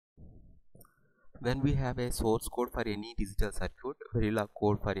when we have a source code for any digital circuit, Verilog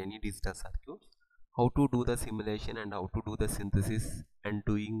code for any digital circuit, how to do the simulation and how to do the synthesis and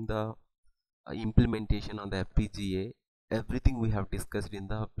doing the implementation on the FPGA, everything we have discussed in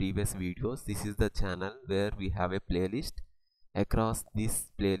the previous videos. This is the channel where we have a playlist. Across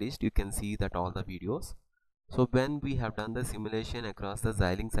this playlist you can see that all the videos. So when we have done the simulation across the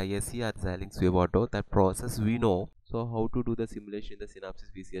Xilinx ISC or Xilinx Waveform, that process we know. So how to do the simulation in the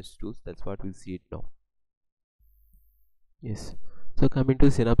Synopsys VCS tools, that's what we'll see it now. Yes, so coming to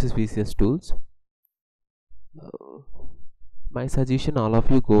Synopsys VCS tools, my suggestion, all of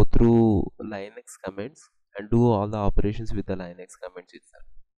you go through Linux commands and do all the operations with the Linux commands itself.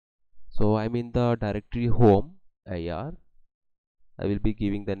 So I'm in the directory home IR. I will be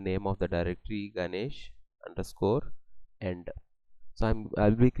giving the name of the directory Ganesh underscore end. So I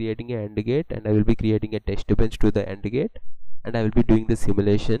will be creating an AND gate and I will be creating a test bench to the AND gate, and I will be doing the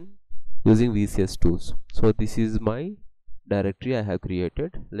simulation using VCS tools. So this is my directory I have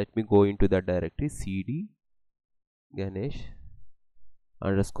created. Let me go into that directory cd Ganesh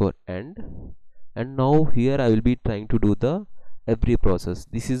underscore end, and now here I will be trying to do the every process.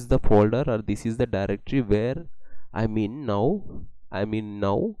 This is the folder, or this is the directory where I'm in now,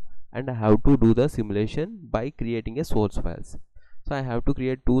 and I have to do the simulation by creating a source files. So I have to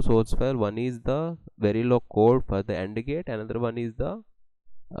create two source file. One is the Verilog code for the AND gate, another one is the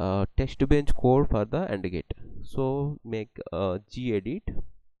test bench code for the AND gate. So make gedit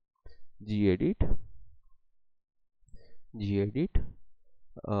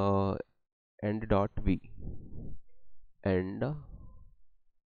end.v and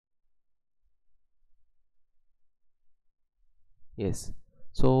yes,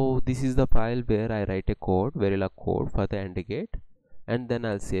 so this is the file where I write a code, Verilog code for the AND gate, and then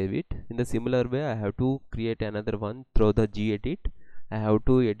I'll save it. In the similar way, I have to create another one through the gedit. I have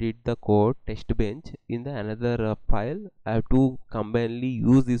to edit the code test bench in the another file. I have to combinedly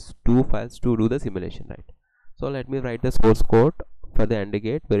use these two files to do the simulation, right? So let me write the source code for the AND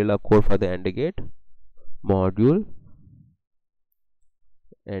gate, Verilog code for the AND gate, module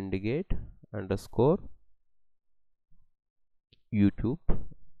AND gate underscore YouTube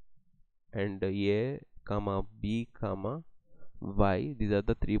and A comma B comma Y. These are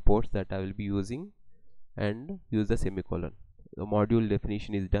the three ports that I will be using, and use the semicolon. The module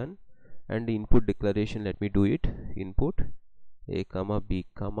definition is done, and the input declaration, let me do it. Input A comma B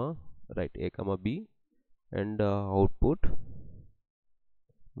comma right A comma B, and output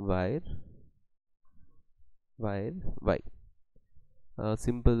wire Y.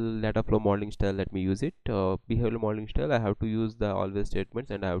 Simple data flow modeling style, let me use it. Behavioral modeling style, I have to use the always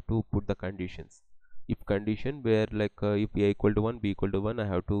statements, and I have to put the conditions. If condition where like if A equal to 1, B equal to 1, I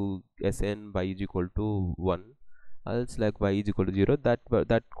have to Sn y is equal to 1, else like y is equal to 0. That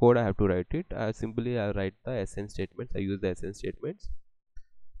code I have to write it. Simply I write the Sn statements. I use the Sn statements.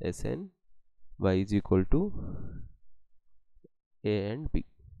 Sn y is equal to A and B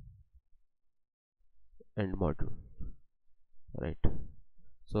and module, right?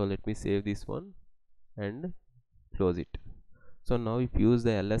 So let me save this one and close it. So now if you use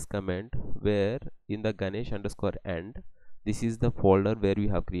the ls command, where in the Ganesh underscore end, this is the folder where you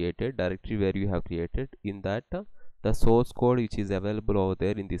have created, directory where you have created, in that the source code which is available over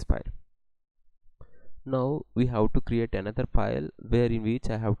there in this file. Now we have to create another file where in which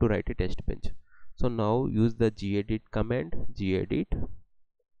I have to write a test bench. So now use the gedit command, gedit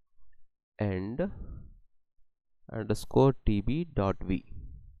end underscore tb.v,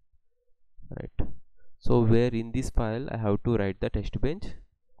 right? So where in this file I have to write the test bench,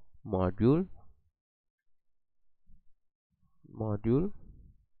 module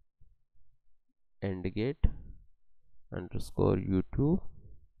AND gate underscore YouTube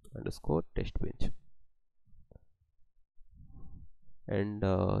underscore test bench, and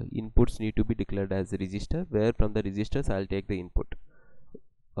inputs need to be declared as a register, where from the registers I'll take the input,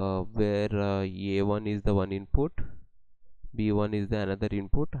 where A1 is the one input, B1 is the another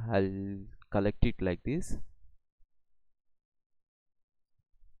input. I'll collect it like this,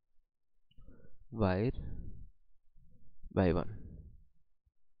 wire by1,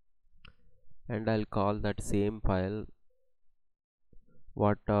 and I'll call that same file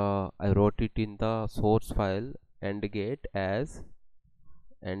what I wrote it in the source file AND gate as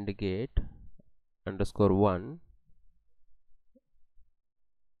AND gate underscore 1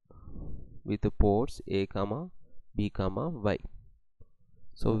 with the ports A comma B comma Y.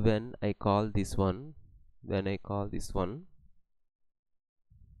 So when I call this one,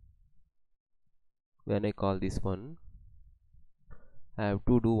 I have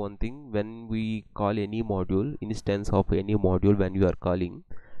to do one thing. When we call any module, instance of any module, when you are calling,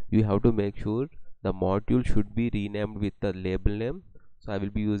 you have to make sure the module should be renamed with the label name. So I will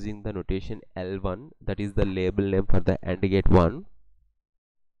be using the notation L1, that is the label name for the AND gate 1,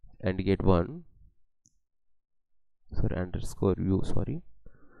 sorry, underscore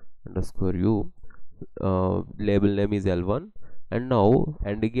u, label name is L1. And now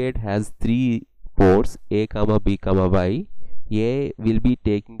AND gate has 3 ports, A comma B comma Y. A will be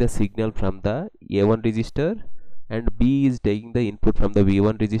taking the signal from the A1 register, and B is taking the input from the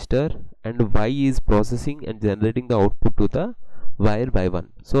V1 register, and Y is processing and generating the output to the wire Y1.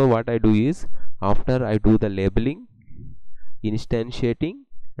 So what I do is, after I do the labeling, instantiating,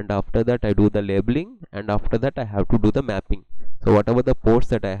 and after that I do the labeling, and after that I have to do the mapping. So whatever the ports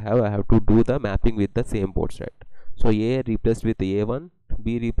that I have to do the mapping with the same ports, right? So A replaced with A1,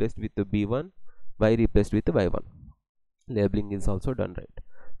 B replaced with the B1, Y replaced with the Y1. Labeling is also done, right?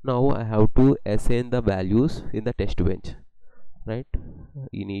 Now I have to assign the values in the test bench, right?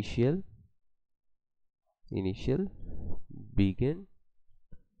 Initial, begin,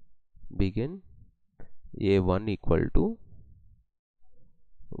 A1 equal to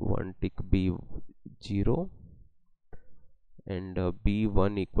 1 tick B0, and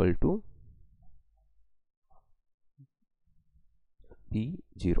B1 equal to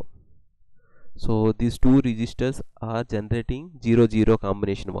B0. So these two registers are generating 0 0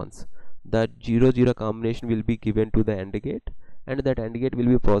 combination once. That 0 0 combination will be given to the AND gate, and that AND gate will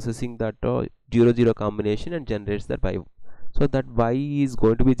be processing that 0 0 combination and generates that Y. So that Y is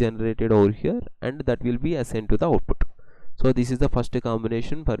going to be generated over here, and that will be assigned to the output. So this is the first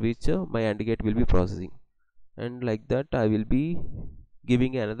combination for which my AND gate will be processing, and like that I will be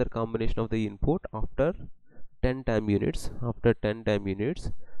giving another combination of the input after 10 time units. After 10 time units,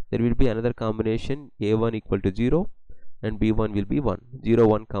 there will be another combination, A1 equal to 0 and B1 will be 1. 0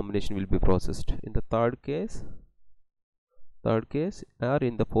 1 combination will be processed in the third case, or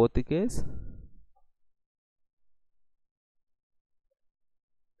in the fourth case.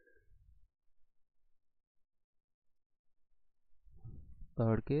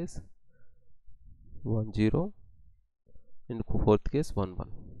 Third case 1 0, in the fourth case 1 1.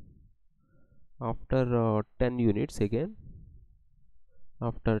 After 10 units again,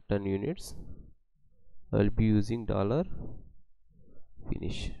 after 10 units I will be using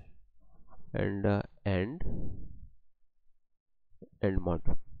 $finish and end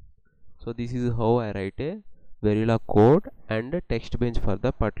module. So this is how I write a Verilog code and a text bench for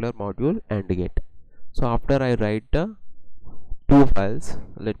the particular module AND gate. So after I write two files,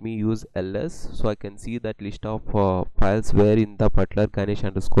 let me use ls, so I can see that list of files where in the particular Ganesh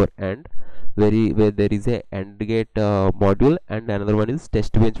underscore and where there is a AND gate module, and another one is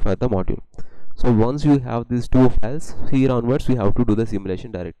test bench for the module. So once you have these two files, here onwards we have to do the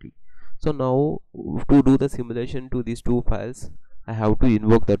simulation directly. So now to do the simulation to these two files, I have to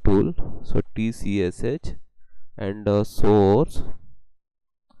invoke the tool. So tcsh and source,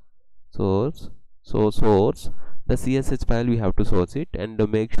 the csh file we have to source it, and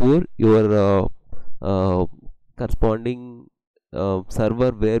make sure your corresponding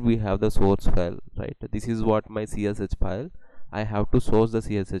server where we have the source file, right? This is what my csh file. I have to source the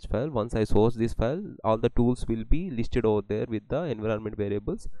csh file. Once I source this file, all the tools will be listed over there with the environment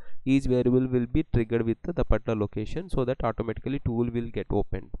variables. Each variable will be triggered with the particular location, so that automatically tool will get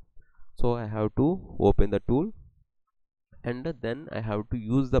opened. So I have to open the tool, and then I have to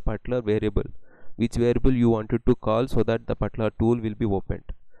use the particular variable, which variable you wanted to call, so that the particular tool will be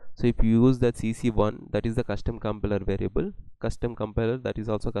opened. So if you use the cc1, that is the custom compiler variable, custom compiler, that is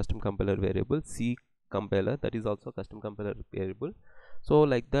also custom compiler variable, c compiler, that is also custom compiler variable. So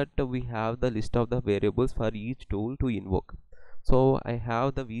like that we have the list of the variables for each tool to invoke. So I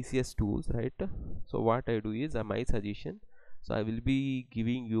have the VCS tools, right? So what I do is my suggestion, so I will be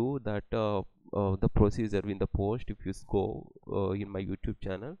giving you that the procedure in the post. If you go in my YouTube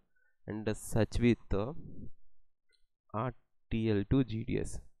channel and search with RTL to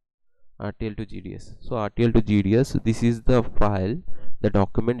GDS. So RTL to GDS, this is the file, the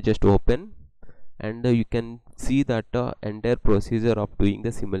document, just open, and you can see that entire procedure of doing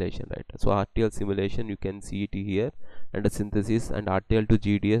the simulation, right? So RTL simulation, you can see it here, and the synthesis, and RTL to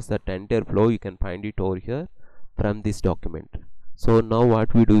GDS, that entire flow you can find it over here from this document. So now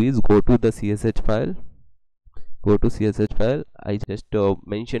what we do is go to the CSH file, I just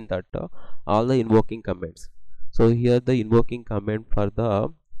mentioned that all the invoking comments. So here the invoking comment for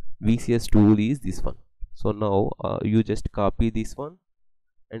the VCS tool is this one. So now you just copy this one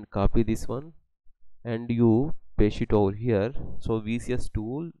and copy this one, and you paste it over here. So VCS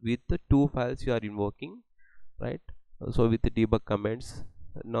tool with the two files you are invoking, right? So with the debug comments,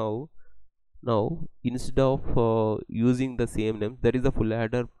 now instead of using the same name, there is a full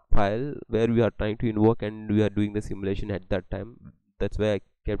header file where we are trying to invoke and we are doing the simulation at that time. That's why I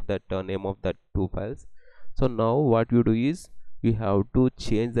kept that name of that two files. So now what you do is you have to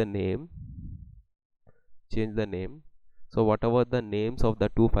change the name. So whatever the names of the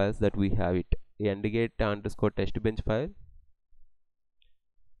two files that we have, it indicate underscore test bench file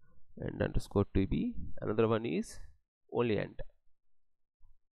and underscore tb, another one is only end.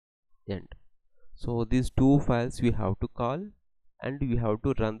 So these two files we have to call and we have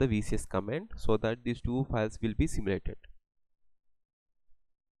to run the VCS command so that these two files will be simulated.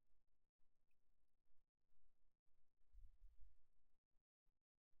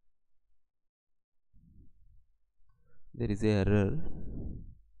 There is an error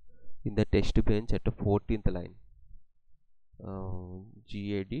in the test bench at the 14th line.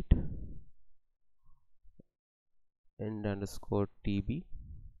 Gedit and underscore tb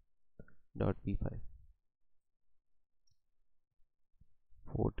dot p file,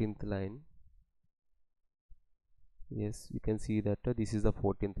 14th line. Yes, you can see that this is the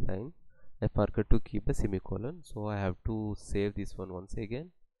 14th line. I forgot to keep the semicolon, so I have to save this one once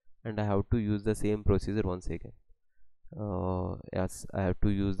again and I have to use the same procedure once again. Yes, I have to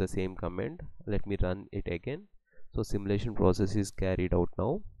use the same command. Let me run it again. So simulation process is carried out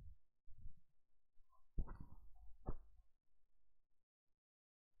now.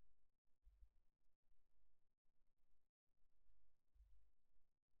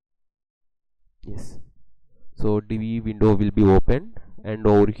 Yes, so DV window will be opened and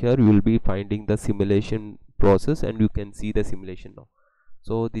over here you will be finding the simulation process and you can see the simulation now.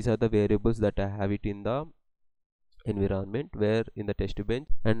 So these are the variables that I have it in the environment where in the test bench,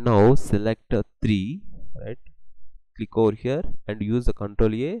 and now select 3, right? Click over here and use the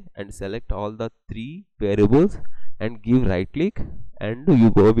Ctrl A and select all the 3 variables and give right click and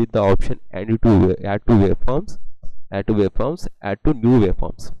you go with the option add to waveforms, add to new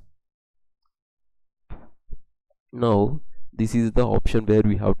waveforms. Now this is the option where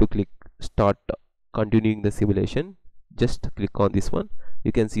we have to click start continuing the simulation. Just click on this one.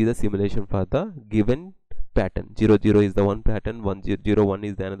 You can see the simulation for the given pattern. 0 0 is the one pattern, 1 0 0 1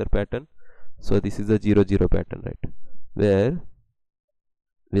 is the another pattern. So this is the 0 0 pattern, right? Where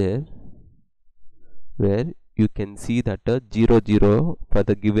you can see that 0 0 for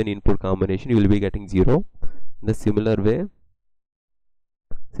the given input combination you will be getting 0. In the similar way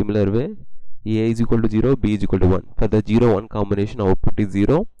A is equal to 0, B is equal to 1. For the 0 1 combination output is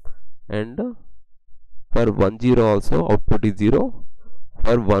 0 and for 1 0 also output is 0.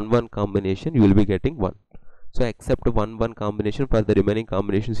 For 1 1 combination you will be getting 1. So except 1 1 combination, for the remaining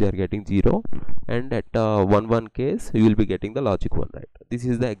combinations you are getting 0 and at 1 1 case you will be getting the logic 1, right? This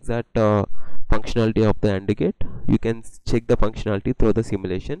is the exact functionality of the AND gate. You can check the functionality through the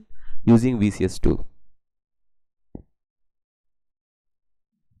simulation using VCS tool.